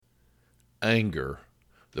Anger.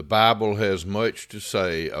 The Bible has much to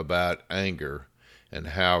say about anger and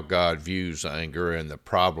how God views anger and the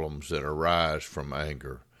problems that arise from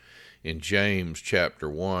anger. In James chapter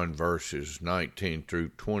 1, verses 19 through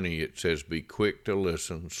 20, it says, "Be quick to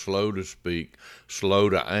listen, slow to speak, slow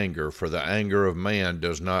to anger, for the anger of man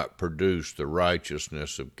does not produce the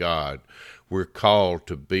righteousness of God." We're called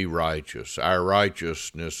to be righteous. Our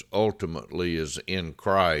righteousness ultimately is in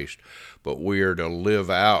Christ, but we are to live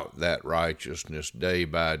out that righteousness day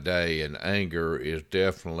by day, and anger is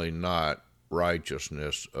definitely not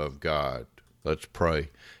righteousness of God. Let's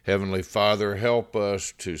pray. Heavenly Father, help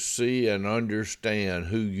us to see and understand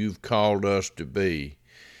who you've called us to be.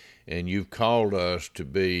 And you've called us to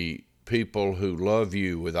be people who love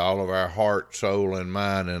you with all of our heart, soul, and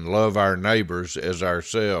mind, and love our neighbors as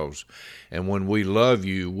ourselves. And when we love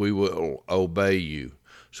you, we will obey you.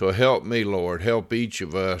 So help me, Lord. Help each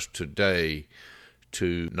of us today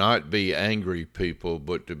to not be angry people,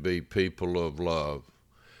 but to be people of love.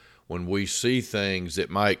 When we see things that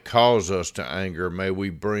might cause us to anger, may we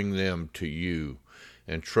bring them to you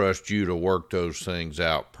and trust you to work those things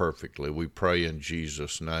out perfectly. We pray in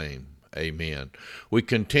Jesus' name. Amen. We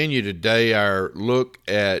continue today our look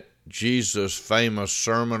at Jesus' famous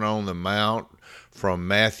Sermon on the Mount from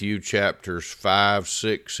Matthew chapters 5,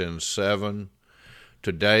 6, and 7.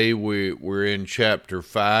 Today we're in chapter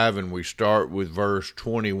 5, and we start with verse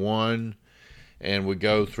 21. And we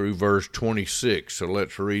go through verse 26, so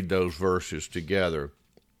let's read those verses together.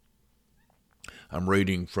 I'm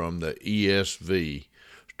reading from the ESV,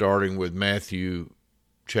 starting with Matthew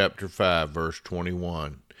chapter 5, verse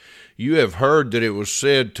 21. "You have heard that it was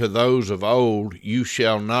said to those of old, 'You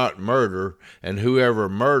shall not murder, and whoever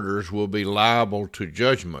murders will be liable to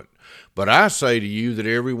judgment.' But I say to you that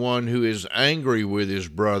everyone who is angry with his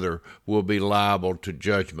brother will be liable to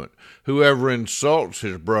judgment. Whoever insults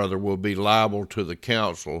his brother will be liable to the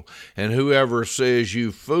council, and whoever says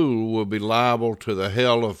 'you fool' will be liable to the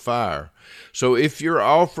hell of fire. So if you're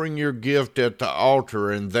offering your gift at the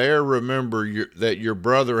altar and there remember that your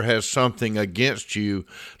brother has something against you,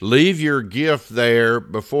 leave your gift there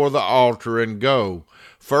before the altar and go.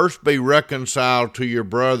 First be reconciled to your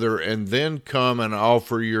brother, and then come and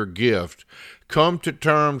offer your gift. Come to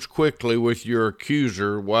terms quickly with your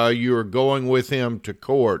accuser while you are going with him to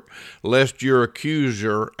court, lest your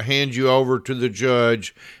accuser hand you over to the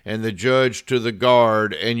judge, and the judge to the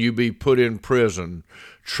guard, and you be put in prison.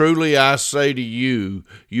 Truly I say to you,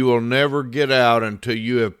 you will never get out until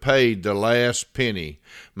you have paid the last penny."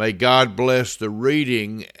 May God bless the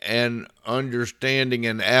reading and understanding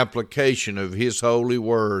and application of his holy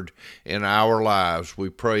word in our lives. We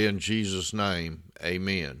pray in Jesus' name.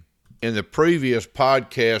 Amen. In the previous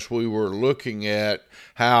podcast, we were looking at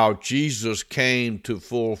how Jesus came to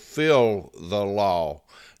fulfill the law,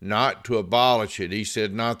 not to abolish it. He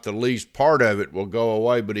said not the least part of it will go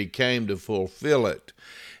away, but he came to fulfill it.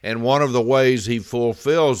 And one of the ways he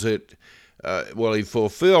fulfills it, he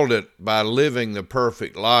fulfilled it by living the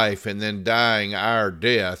perfect life and then dying our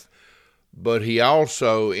death. But he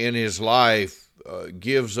also, in his life,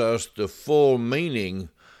 gives us the full meaning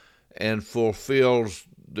and fulfills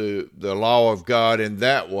the law of God in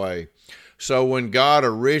that way. So when God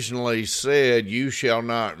originally said, "You shall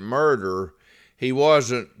not murder," he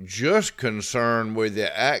wasn't just concerned with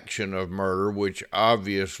the action of murder, which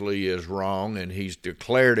obviously is wrong, and he's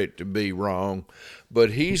declared it to be wrong,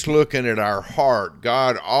 but he's looking at our heart.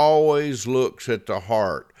 God always looks at the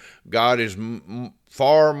heart. God is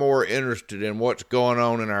far more interested in what's going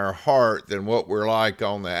on in our heart than what we're like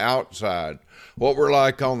on the outside. What we're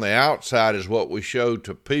like on the outside is what we show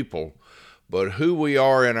to people, but who we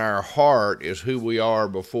are in our heart is who we are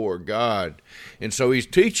before God. And so he's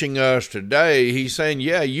teaching us today. He's saying,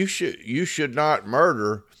 yeah, you should not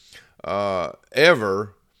murder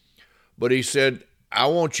ever. But he said, I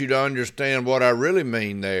want you to understand what I really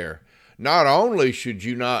mean there. Not only should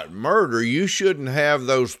you not murder, you shouldn't have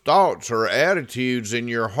those thoughts or attitudes in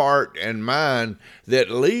your heart and mind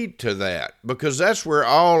that lead to that, because that's where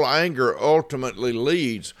all anger ultimately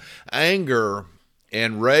leads. Anger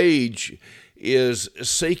and rage is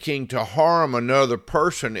seeking to harm another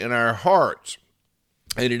person in our hearts,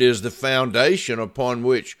 and it is the foundation upon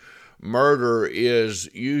which murder is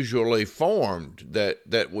usually formed,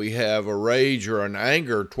 that we have a rage or an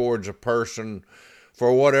anger towards a person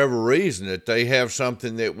for whatever reason, that they have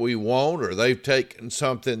something that we want, or they've taken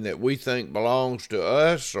something that we think belongs to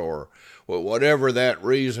us, or whatever that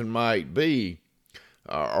reason might be,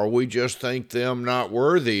 or we just think them not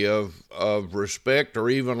worthy of respect or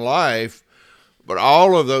even life. But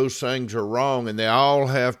all of those things are wrong, and they all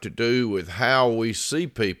have to do with how we see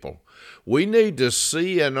people. We need to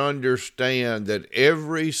see and understand that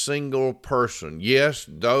every single person, yes,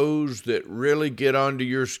 those that really get under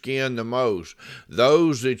your skin the most,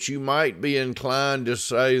 those that you might be inclined to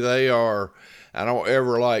say they are, I don't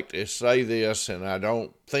ever like to say this, and I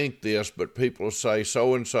don't think this, but people say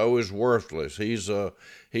so-and-so is worthless. He's a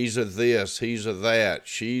this, he's a that,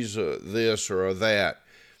 she's a this or a that.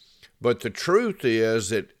 But the truth is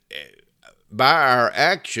that by our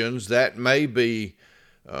actions, that may be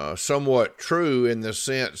somewhat true in the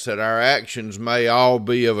sense that our actions may all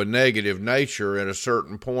be of a negative nature at a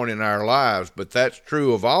certain point in our lives, but that's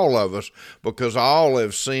true of all of us because all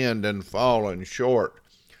have sinned and fallen short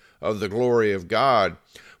of the glory of God.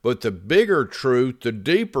 But the bigger truth, the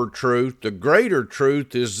deeper truth, the greater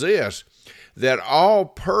truth is this, that all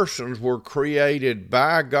persons were created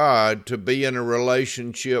by God to be in a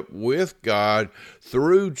relationship with God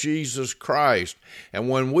through Jesus Christ. And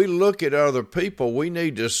when we look at other people, we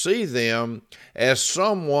need to see them as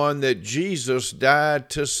someone that Jesus died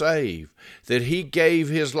to save, that he gave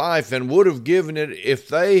his life and would have given it if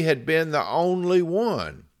they had been the only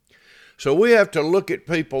one. So we have to look at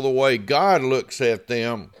people the way God looks at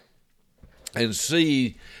them and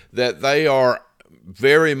see that they are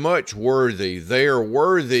very much worthy. They are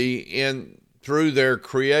worthy through their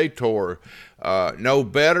Creator, no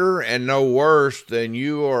better and no worse than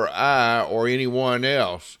you or I or anyone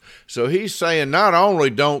else. So he's saying not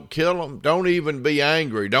only don't kill them, don't even be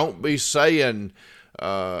angry, don't be saying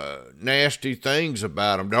nasty things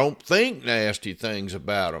about them, don't think nasty things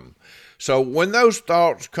about them. So when those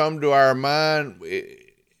thoughts come to our mind,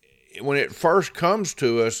 when it first comes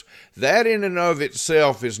to us, that in and of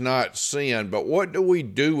itself is not sin. But what do we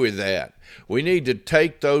do with that? We need to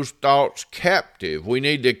take those thoughts captive. We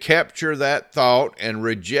need to capture that thought and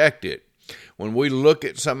reject it. When we look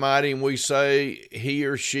at somebody and we say he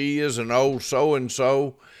or she is an old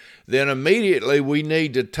so-and-so, then immediately we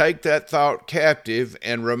need to take that thought captive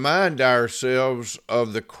and remind ourselves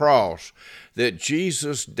of the cross, that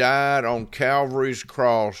Jesus died on Calvary's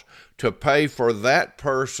cross to pay for that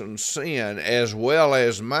person's sin as well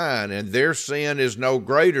as mine, and their sin is no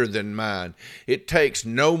greater than mine. It takes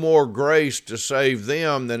no more grace to save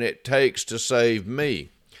them than it takes to save me.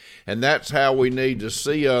 And that's how we need to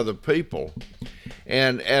see other people.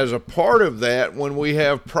 And as a part of that, when we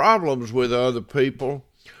have problems with other people,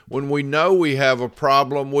 when we know we have a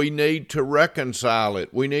problem, we need to reconcile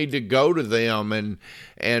it. We need to go to them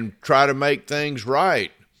and try to make things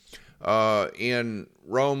right. In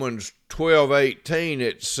Romans 12:18,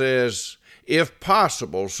 it says, if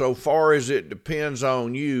possible, so far as it depends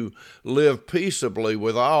on you, live peaceably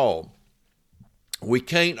with all. We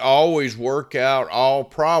can't always work out all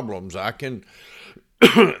problems. I can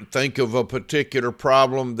think of a particular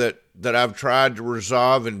problem that I've tried to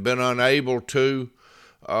resolve and been unable to.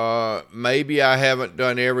 Maybe I haven't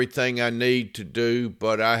done everything I need to do,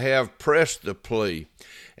 but I have pressed the plea.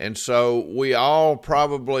 And so we all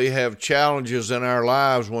probably have challenges in our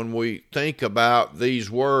lives when we think about these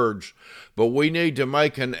words, but we need to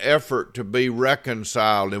make an effort to be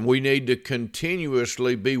reconciled, and we need to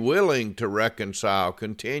continuously be willing to reconcile,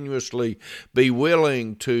 continuously be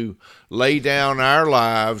willing to lay down our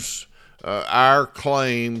lives, our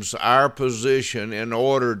claims, our position in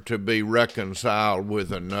order to be reconciled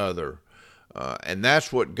with another. And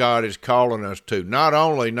that's what God is calling us to. Not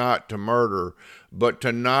only not to murder, but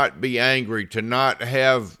to not be angry, to not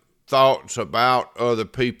have thoughts about other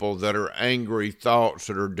people that are angry thoughts,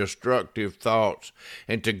 that are destructive thoughts,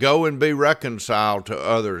 and to go and be reconciled to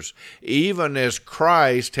others, even as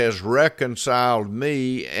Christ has reconciled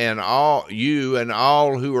me and all you and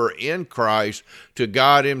all who are in Christ to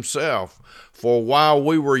God himself. For while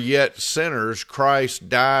we were yet sinners, Christ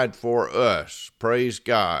died for us. Praise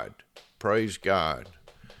God. Praise God.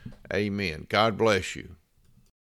 Amen. God bless you.